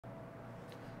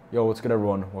Yo, what's good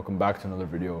everyone? Welcome back to another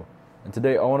video. And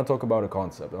today I want to talk about a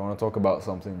concept. I want to talk about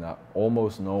something that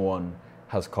almost no one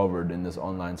has covered in this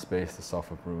online space, the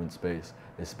self-improvement space,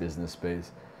 this business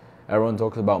space. Everyone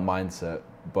talks about mindset,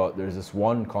 but there's this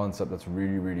one concept that's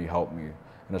really helped me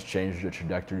and has changed the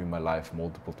trajectory of my life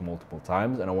multiple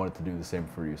times, and I wanted to do the same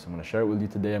for you. So I'm going to share it with you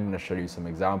today. I'm going to share you some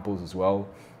examples as well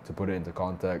to put it into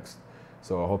context.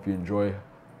 So I hope you enjoy.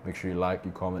 Make sure you like,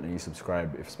 you comment, and you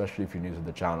subscribe, especially if you're new to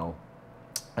the channel.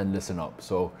 And listen up.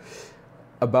 So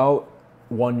about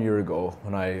 1 year ago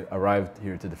when I arrived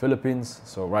here to the Philippines,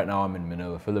 so right now I'm in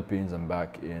Manila, Philippines.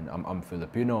 I'm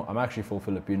Filipino. I'm actually full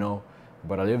Filipino,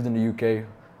 but I lived in the UK.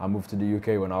 I moved to the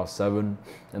UK when I was 7,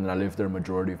 and then I lived there a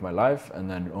majority of my life, and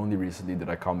then only recently did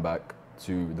I come back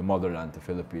to the motherland, to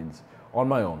Philippines, on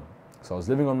my own. So I was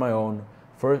living on my own.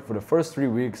 For the first 3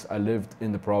 weeks, I lived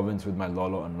in the province with my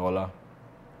lolo and lola,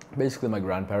 basically my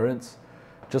grandparents,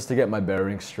 just to get my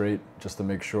bearings straight, just to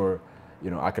make sure,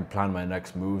 I could plan my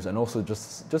next moves, and also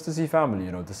just to see family,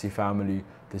 to see family,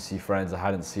 to see friends I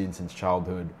hadn't seen since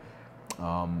childhood.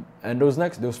 And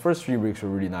those first 3 weeks were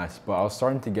really nice, but I was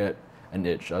starting to get an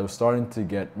itch. I was starting to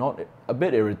get not a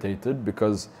bit irritated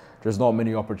because there's not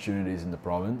many opportunities in the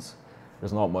province.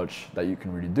 There's not much that you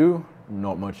can really do.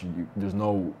 There's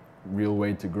no real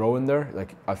way to grow in there.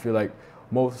 Like, I feel like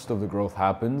most of the growth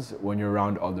happens when you're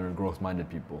around other growth-minded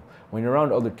people, when you're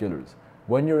around other killers,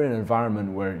 when you're in an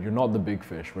environment where you're not the big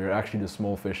fish, where you're actually the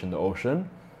small fish in the ocean,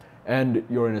 and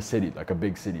you're in a city, like a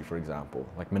big city, for example,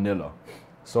 like Manila.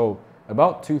 So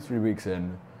about 2-3 weeks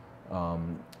in,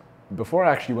 before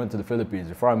I actually went to the Philippines,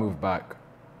 before I moved back,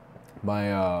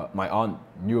 my aunt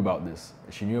knew about this.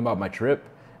 She knew about my trip,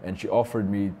 and she offered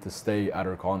me to stay at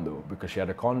her condo because she had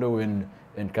a condo in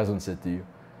Quezon City.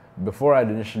 Before I'd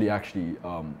initially actually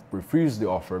refused the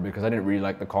offer because I didn't really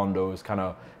like the condo. It was kind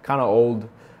of old.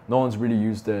 No one's really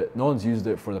used it. No one's used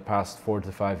it for the past 4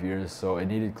 to 5 years, so it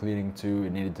needed cleaning too.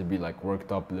 It needed to be like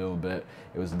worked up a little bit.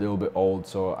 It was a little bit old,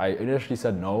 so I initially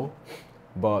said no.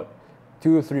 But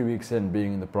 2 or 3 weeks in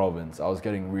being in the province, I was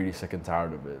getting really sick and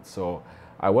tired of it. So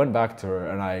I went back to her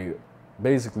and I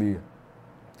basically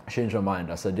changed my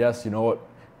mind. I said, yes, you know what?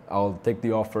 I'll take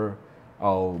the offer.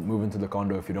 I'll move into the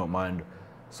condo if you don't mind.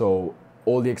 So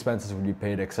all the expenses would be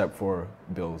paid except for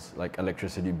bills, like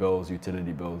electricity bills,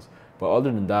 utility bills. But other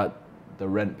than that, the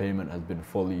rent payment has been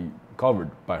fully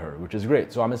covered by her, which is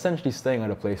great. So I'm essentially staying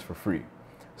at a place for free.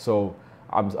 So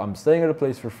I'm staying at a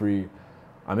place for free.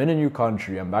 I'm in a new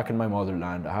country. I'm back in my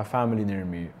motherland. I have family near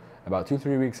me. About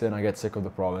 2-3 weeks in, I get sick of the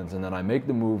province, and then I make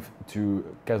the move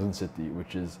to Quezon City,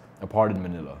 which is a part in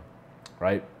Manila,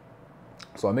 right?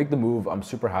 So I make the move. I'm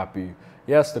super happy.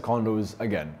 Yes, the condo is,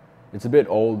 again, it's a bit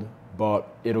old, but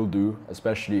it'll do,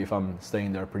 especially if I'm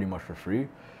staying there pretty much for free.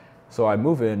 So I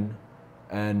move in,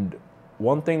 and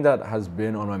one thing that has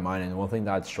been on my mind, and one thing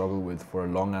that I'd struggled with for a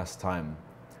long ass time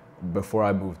before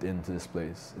I moved into this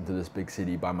place, into this big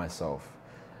city by myself,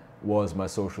 was my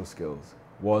social skills,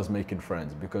 was making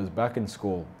friends. Because back in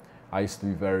school, I used to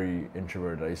be very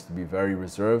introverted. I used to be very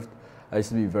reserved. I used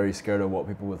to be very scared of what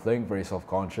people would think, very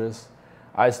self-conscious.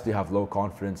 I used to have low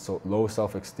confidence, so low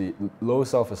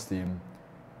self-esteem.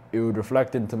 It would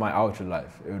reflect into my outer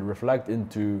life. It would reflect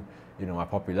into, my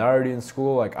popularity in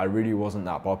school. Like, I really wasn't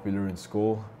that popular in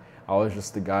school. I was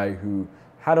just the guy who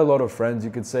had a lot of friends,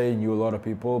 you could say, knew a lot of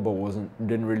people, but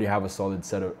didn't really have a solid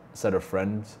set of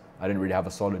friends. I didn't really have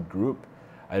a solid group.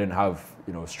 I didn't have,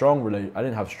 I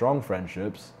didn't have strong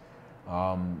friendships.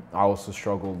 I also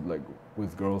struggled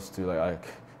with girls too. I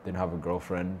didn't have a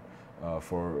girlfriend.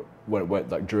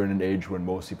 During an age when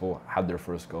most people had their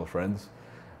first girlfriends,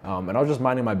 and I was just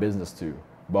minding my business too.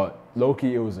 But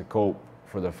low-key, it was a cope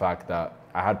for the fact that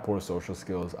I had poor social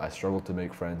skills. I struggled to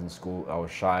make friends in school. I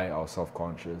was shy. I was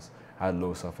self-conscious. I had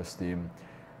low self-esteem,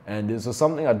 and this was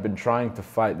something I'd been trying to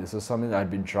fight. This was something that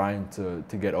I'd been trying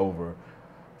to get over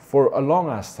for a long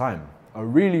ass time, a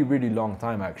really long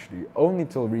time actually. Only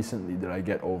till recently did I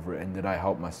get over it and did I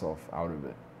help myself out of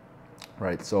it.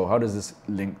 Right, so how does this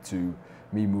link to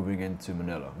me moving into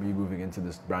Manila, me moving into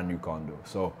this brand new condo?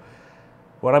 So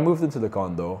when I moved into the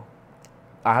condo,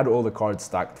 I had all the cards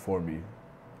stacked for me.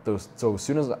 So as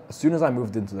soon as I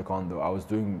moved into the condo, I was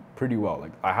doing pretty well.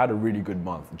 Like, I had a really good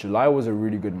month. July was a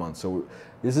really good month. So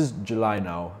this is July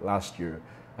now, last year.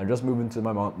 I just moved into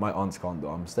my aunt's condo.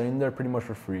 I'm staying there pretty much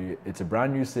for free. It's a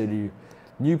brand new city,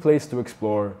 new place to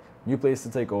explore, new place to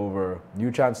take over,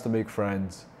 new chance to make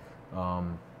friends.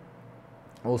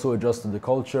 Also adjusted the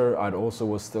culture. I also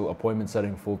was still appointment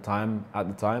setting full time at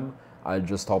the time. I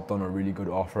just hopped on a really good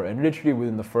offer, and literally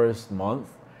within the first month,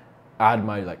 I had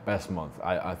my best month.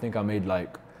 I think I made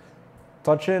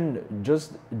touching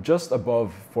just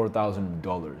above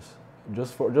 $4,000,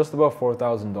 just above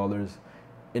 $4,000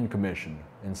 in commission,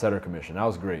 in setter commission. That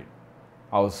was great.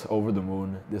 I was over the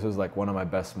moon. This was like one of my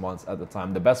best months at the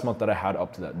time. The best month that I had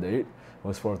up to that date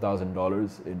was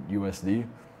 $4,000 in USD,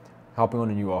 helping on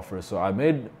a new offer. So I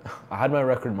had my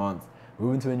record month,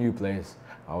 moving to a new place.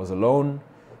 I was alone.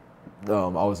 I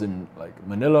was in like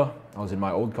Manila. I was in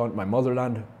my my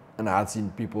motherland, and I had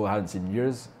seen people I hadn't seen in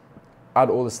years. I had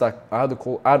all the stack. I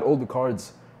had all the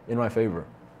cards in my favor,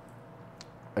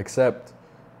 except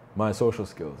my social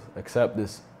skills, except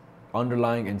this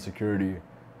underlying insecurity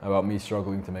about me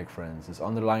struggling to make friends, this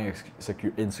underlying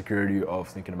insecurity of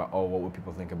thinking about, oh, what would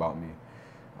people think about me?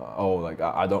 Oh, like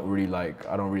I don't really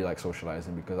like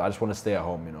socializing because I just want to stay at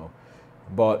home, you know.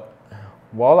 But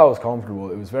while I was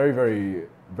comfortable, it was very, very,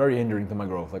 very hindering to my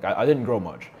growth. Like I didn't grow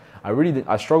much.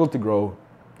 I struggled to grow,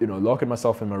 you know, locking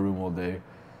myself in my room all day.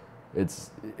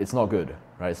 It's not good,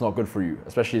 right? It's not good for you,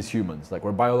 especially as humans. Like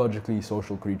we're biologically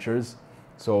social creatures.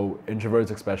 So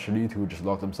introverts especially, who just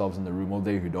lock themselves in the room all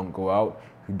day, who don't go out,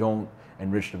 who don't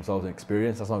enrich themselves in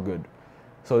experience, that's not good.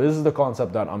 So this is the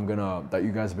concept that that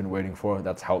you guys have been waiting for,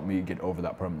 that's helped me get over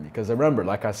that permanently. Because remember,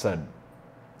 like I said,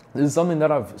 this is something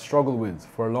that I've struggled with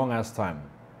for a long ass time.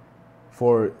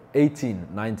 For 18,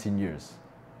 19 years.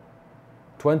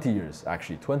 20 years,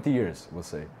 actually. 20 years, we'll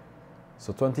say.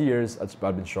 So 20 years, I've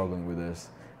been struggling with this.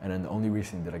 And then only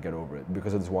recently did I get over it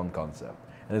because of this one concept.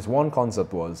 And this one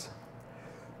concept was,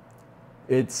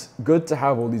 it's good to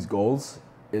have all these goals.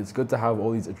 It's good to have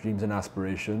all these dreams and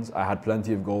aspirations. I had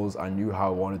plenty of goals. I knew how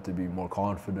I wanted to be more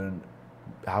confident,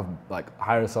 have like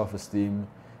higher self-esteem,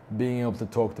 being able to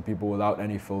talk to people without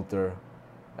any filter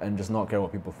and just not care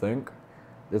what people think.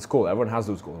 It's cool. Everyone has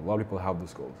those goals. A lot of people have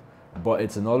those goals. But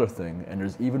it's another thing, and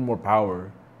there's even more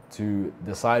power to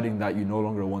deciding that you no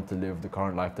longer want to live the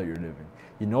current life that you're living.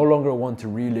 You no longer want to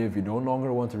relive, you no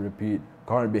longer want to repeat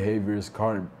current behaviors,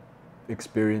 current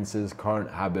experiences, current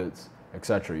habits,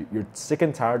 etc. You're sick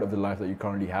and tired of the life that you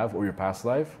currently have or your past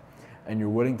life, and you're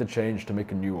willing to change to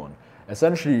make a new one.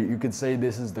 Essentially, you could say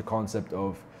this is the concept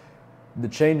of the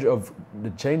change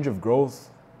of growth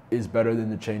is better than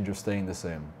the change of staying the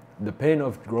same. The pain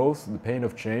of growth, the pain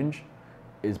of change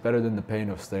is better than the pain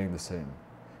of staying the same.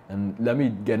 And let me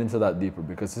get into that deeper,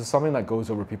 because this is something that goes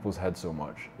over people's heads so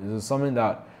much. This is something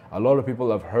that a lot of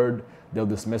people have heard. They'll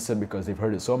dismiss it because they've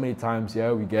heard it so many times.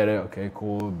 Yeah, we get it. Okay,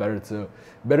 cool. Better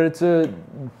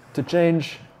to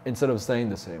change instead of staying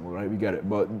the same, right? We get it.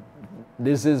 But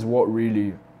this is what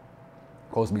really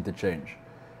caused me to change,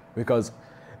 because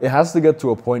it has to get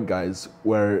to a point, guys,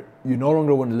 where you no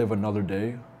longer want to live another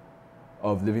day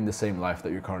of living the same life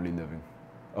that you're currently living,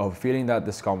 of feeling that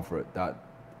discomfort, that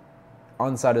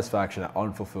unsatisfaction, that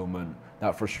unfulfillment,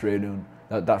 that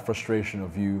frustration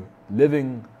of you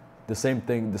living the same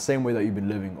thing, the same way that you've been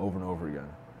living over and over again.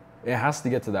 It has to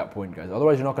get to that point, guys.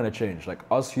 Otherwise, you're not going to change. Like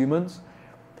us humans,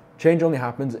 change only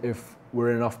happens if we're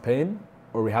in enough pain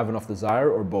or we have enough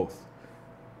desire or both.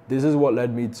 This is what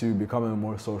led me to becoming a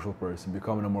more social person,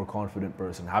 becoming a more confident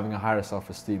person, having a higher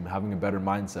self-esteem, having a better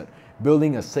mindset,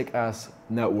 building a sick-ass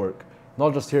network,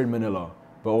 not just here in Manila,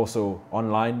 but also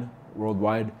online,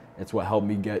 worldwide. It's what helped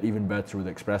me get even better with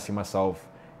expressing myself,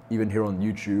 even here on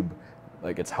YouTube.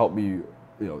 Like it's helped me,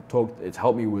 it's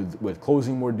helped me with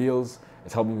closing more deals.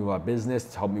 It's helped me with my business.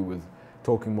 It's helped me with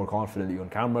talking more confidently on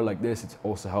camera like this. It's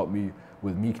also helped me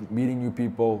with meeting new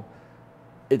people.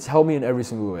 It's helped me in every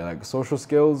single way. Like social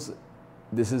skills,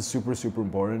 this is super, super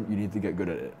important. You need to get good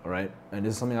at it, all right? And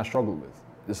this is something I struggled with.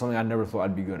 This is something I never thought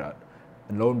I'd be good at.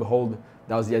 And lo and behold,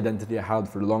 that was the identity I had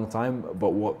for a long time.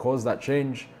 But what caused that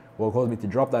change, what caused me to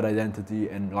drop that identity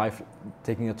and life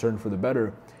taking a turn for the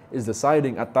better, is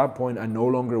deciding at that point I no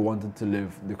longer wanted to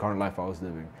live the current life I was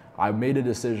living. I made a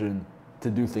decision to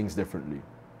do things differently.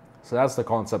 So that's the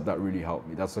concept that really helped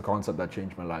me. That's the concept that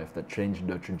changed my life, that changed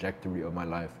the trajectory of my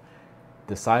life.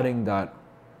 Deciding that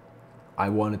I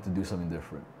wanted to do something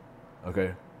different,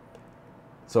 okay?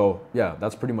 So yeah,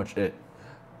 that's pretty much it.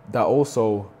 That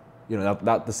also,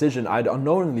 that decision, I'd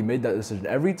unknowingly made that decision.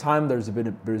 Every time there's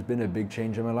been a big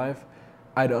change in my life,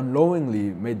 I'd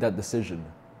unknowingly made that decision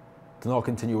to not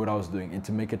continue what I was doing and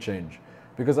to make a change.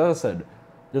 Because as I said,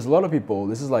 there's a lot of people,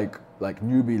 this is like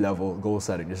newbie level goal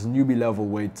setting. This is newbie level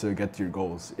way to get to your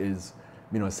goals is,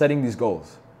 setting these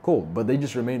goals. Cool, but they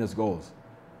just remain as goals.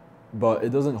 But it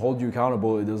doesn't hold you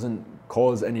accountable. It doesn't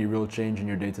cause any real change in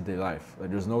your day-to-day life. Like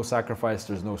there's no sacrifice,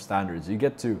 there's no standards. You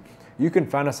can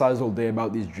fantasize all day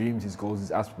about these dreams, these goals,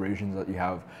 these aspirations that you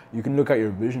have. You can look at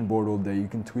your vision board all day. You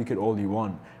can tweak it all you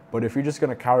want. But if you're just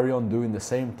gonna carry on doing the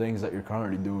same things that you're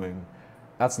currently doing,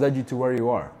 that's led you to where you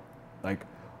are. Like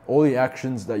all the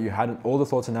actions that you had, all the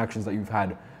thoughts and actions that you've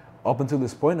had up until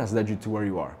this point has led you to where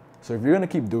you are. So if you're going to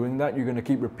keep doing that, you're going to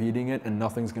keep repeating it and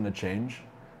nothing's going to change,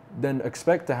 then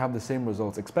expect to have the same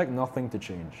results. Expect nothing to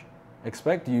change.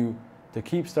 Expect you to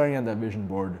keep staring at that vision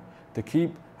board, to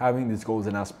keep having these goals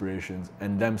and aspirations,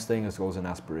 and them staying as goals and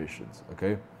aspirations,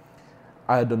 okay?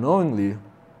 I had unknowingly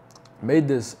made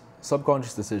this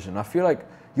subconscious decision. I feel like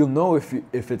you'll know if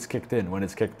it's kicked in, when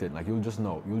it's kicked in. Like, you'll just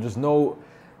know.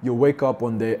 You'll wake up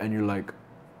one day and you're like,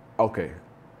 okay,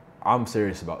 I'm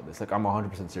serious about this. Like, I'm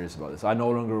 100% serious about this. I no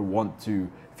longer want to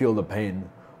feel the pain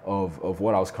of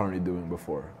what I was currently doing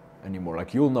before anymore.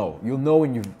 Like, you'll know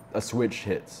when a switch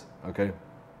hits, okay?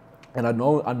 And I'd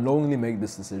unknowingly made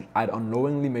this decision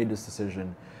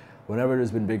whenever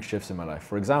there's been big shifts in my life.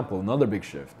 For example, another big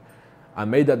shift. I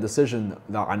made that decision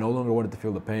that I no longer wanted to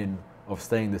feel the pain of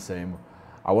staying the same.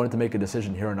 I wanted to make a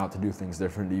decision here and now to do things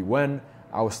differently when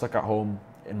I was stuck at home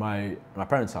in my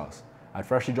parents' house. I'd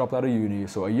freshly dropped out of uni.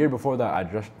 So a year before that, I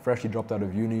just freshly dropped out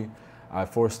of uni. I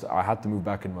had to move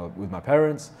back in with my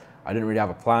parents. I didn't really have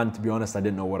a plan, to be honest. I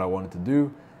didn't know what I wanted to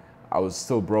do. I was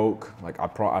still broke. Like, I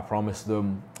promised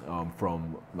them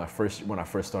from when I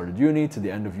first started uni to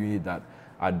the end of uni that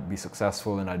I'd be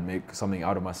successful and I'd make something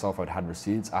out of myself. I'd had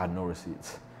receipts. I had no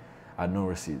receipts.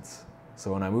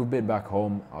 So when I moved back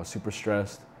home, I was super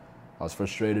stressed. I was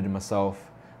frustrated in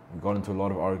myself. We got into a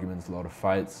lot of arguments, a lot of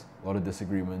fights, a lot of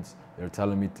disagreements. They were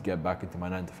telling me to get back into my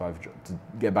 9-to-5 job, to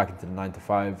get back into the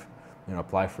 9-to-5,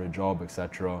 apply for a job,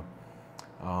 etc.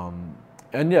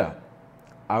 And yeah,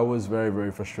 I was very,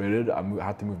 very frustrated. I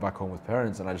had to move back home with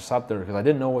parents, and I just sat there because I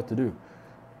didn't know what to do.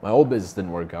 My old business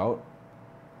didn't work out.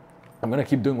 I'm gonna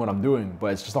keep doing what I'm doing, but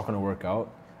it's just not gonna work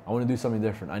out. I want to do something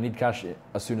different. I need cash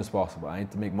as soon as possible. I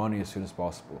need to make money as soon as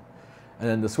possible. And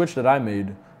then the switch that I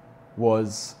made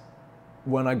was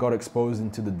when I got exposed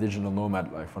into the digital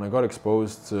nomad life. When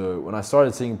I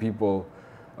started seeing people,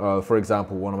 for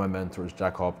example, one of my mentors,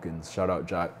 Jack Hopkins, shout out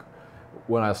Jack,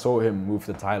 when I saw him move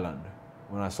to Thailand.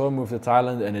 When I saw him move to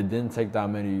Thailand, and it didn't take that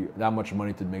much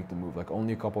money to make the move, like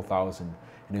only a couple thousand,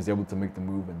 and he was able to make the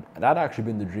move. And that had actually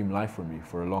been the dream life for me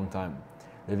for a long time.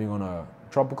 Living on a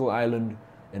tropical island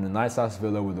in a nice ass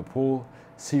villa with a pool,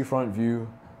 seafront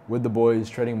view, with the boys,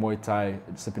 trading Muay Thai,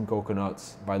 sipping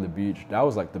coconuts by the beach. That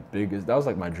was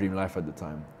like my dream life at the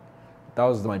time. That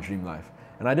was my dream life.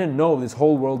 And I didn't know this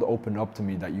whole world opened up to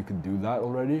me that you could do that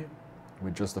already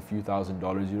with just a few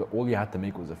 $1,000s. All you had to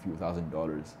make was a few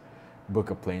 $1,000s. Book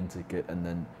a plane ticket and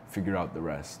then figure out the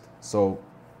rest. So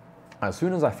as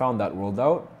soon as I found that world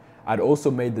out, I'd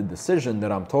also made the decision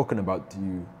that I'm talking about to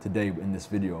you today in this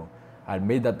video. I'd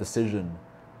made that decision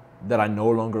that I no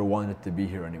longer wanted to be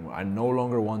here anymore. I no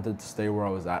longer wanted to stay where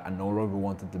I was at. I no longer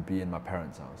wanted to be in my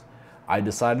parents' house. I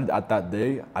decided at that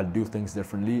day I'd do things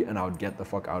differently and I would get the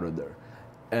fuck out of there.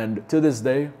 And to this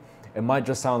day, it might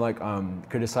just sound like I'm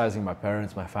criticizing my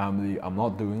parents, my family. I'm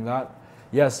not doing that.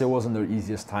 Yes, it wasn't the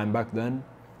easiest time back then,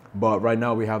 but right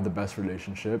now we have the best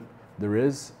relationship there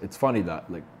is. It's funny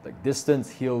that like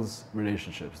distance heals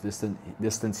relationships.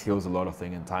 Distance heals a lot of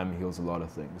things, and time heals a lot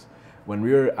of things. When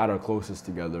we were at our closest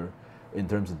together, in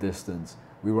terms of distance,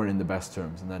 we weren't in the best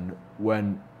terms. And then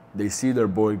when they see their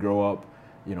boy grow up,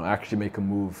 actually make a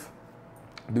move,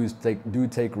 do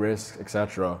take risks,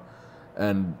 etc.,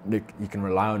 and he can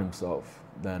rely on himself,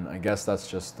 then I guess that's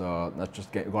just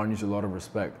garners a lot of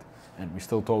respect. And we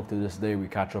still talk to this day. We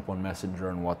catch up on Messenger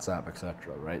and WhatsApp,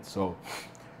 etc., right? So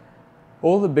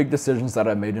all the big decisions that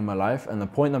I made in my life, and the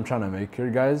point I'm trying to make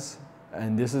here, guys,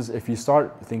 and this is, if you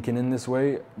start thinking in this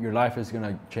way, your life is going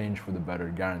to change for the better,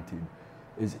 guaranteed.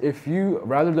 Is if you,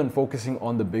 rather than focusing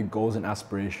on the big goals and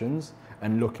aspirations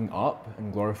and looking up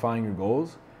and glorifying your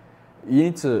goals, you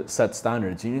need to set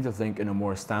standards. You need to think in a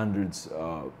more standards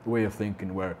way of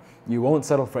thinking, where you won't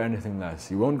settle for anything less.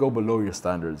 You won't go below your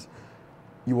standards.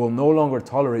 You will no longer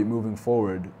tolerate moving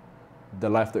forward the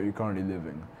life that you're currently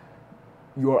living.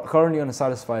 You are currently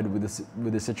unsatisfied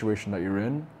with the situation that you're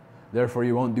in. Therefore,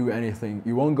 you won't do anything.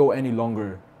 You won't go any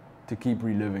longer to keep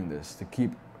reliving this, to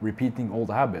keep repeating old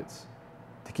habits,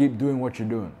 to keep doing what you're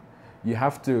doing. You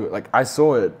have to, I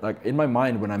saw it, in my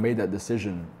mind when I made that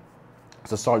decision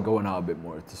to start going out a bit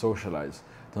more, to socialize,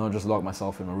 to not just lock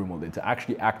myself in my room all day, to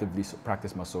actually actively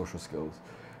practice my social skills.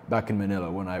 Back in Manila,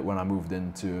 when I moved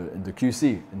into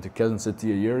QC, into Quezon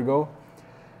City a year ago,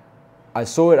 I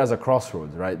saw it as a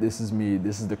crossroads, right? This is me,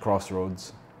 this is the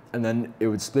crossroads. And then it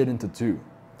would split into two.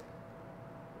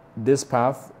 This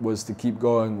path was to keep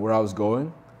going where I was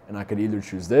going, and I could either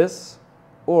choose this,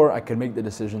 or I could make the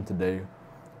decision today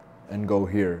and go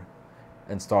here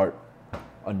and start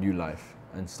a new life,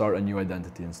 and start a new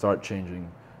identity, and start changing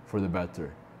for the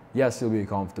better. Yes, you'll be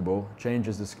comfortable. Change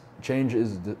is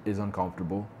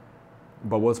uncomfortable.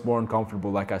 But what's more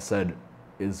uncomfortable, like I said,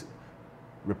 is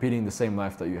repeating the same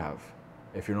life that you have.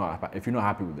 If you're not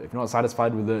happy with it, if you're not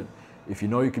satisfied with it, if you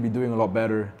know you could be doing a lot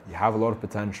better, you have a lot of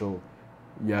potential,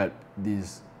 yet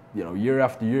these, year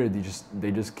after year,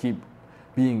 they just keep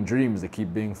being dreams. They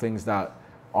keep being things that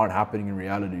aren't happening in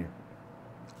reality.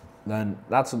 Then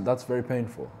that's very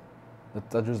painful.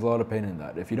 There's a lot of pain in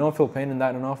that. If you don't feel pain in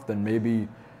that enough, then maybe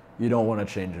you don't want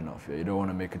to change enough. Yeah, you don't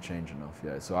want to make a change enough.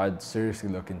 Yeah, so I'd seriously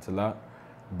look into that.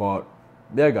 But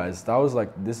yeah, guys,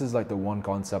 this is like the one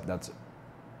concept that's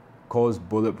caused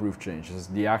bulletproof change. This is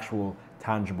the actual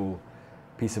tangible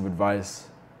piece of advice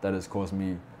that has caused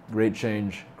me great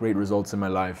change, great results in my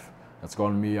life. That's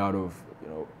gotten me out of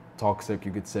toxic,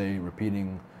 you could say,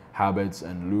 repeating habits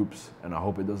and loops. And I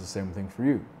hope it does the same thing for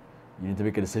you. You need to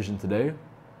make a decision today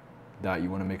that you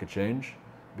want to make a change,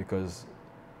 because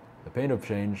the pain of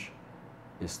change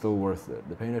is still worth it.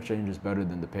 The pain of change is better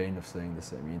than the pain of staying the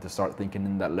same. You need to start thinking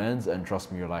in that lens, and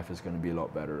trust me, your life is going to be a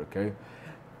lot better, okay?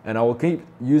 And I will keep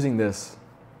using this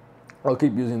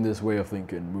way of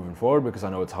thinking moving forward, because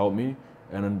I know it's helped me,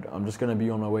 and I'm just going to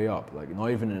be on my way up. Like, not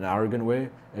even in an arrogant way,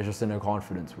 it's just in a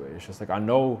confidence way. It's just like, I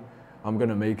know I'm going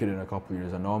to make it in a couple of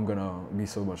years. I know I'm going to be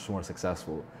so much more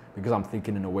successful because I'm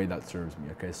thinking in a way that serves me,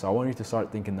 okay? So I want you to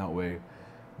start thinking that way.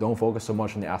 Don't focus so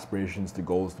much on the aspirations, the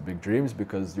goals, the big dreams,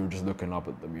 because you're just looking up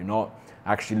at them. You're not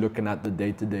actually looking at the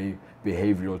day-to-day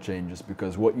behavioral changes,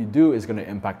 because what you do is going to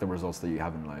impact the results that you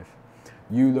have in life.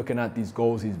 You looking at these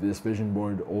goals, this vision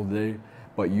board all day,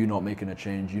 but you not making a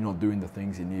change, you not doing the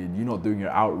things you need, you not doing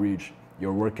your outreach,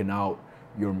 you're working out,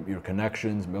 your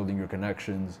connections, building your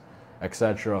connections,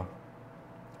 etc.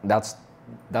 That's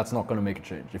not going to make a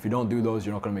change. If you don't do those,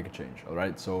 you're not going to make a change, all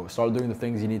right? So start doing the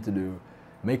things you need to do.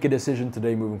 Make a decision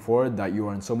today moving forward that you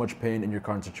are in so much pain in your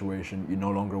current situation, you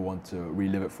no longer want to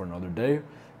relive it for another day,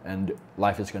 and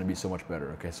life is going to be so much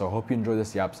better, okay? So I hope you enjoyed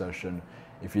this YAP session.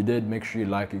 If you did, make sure you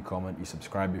like, you comment, you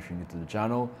subscribe if you're new to the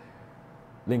channel.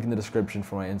 Link in the description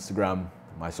for my Instagram,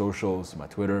 my socials, my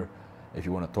Twitter, if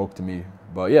you want to talk to me.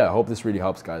 But yeah, I hope this really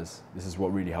helps, guys. This is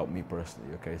what really helped me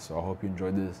personally, okay? So I hope you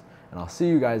enjoyed this, and I'll see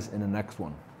you guys in the next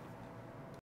one.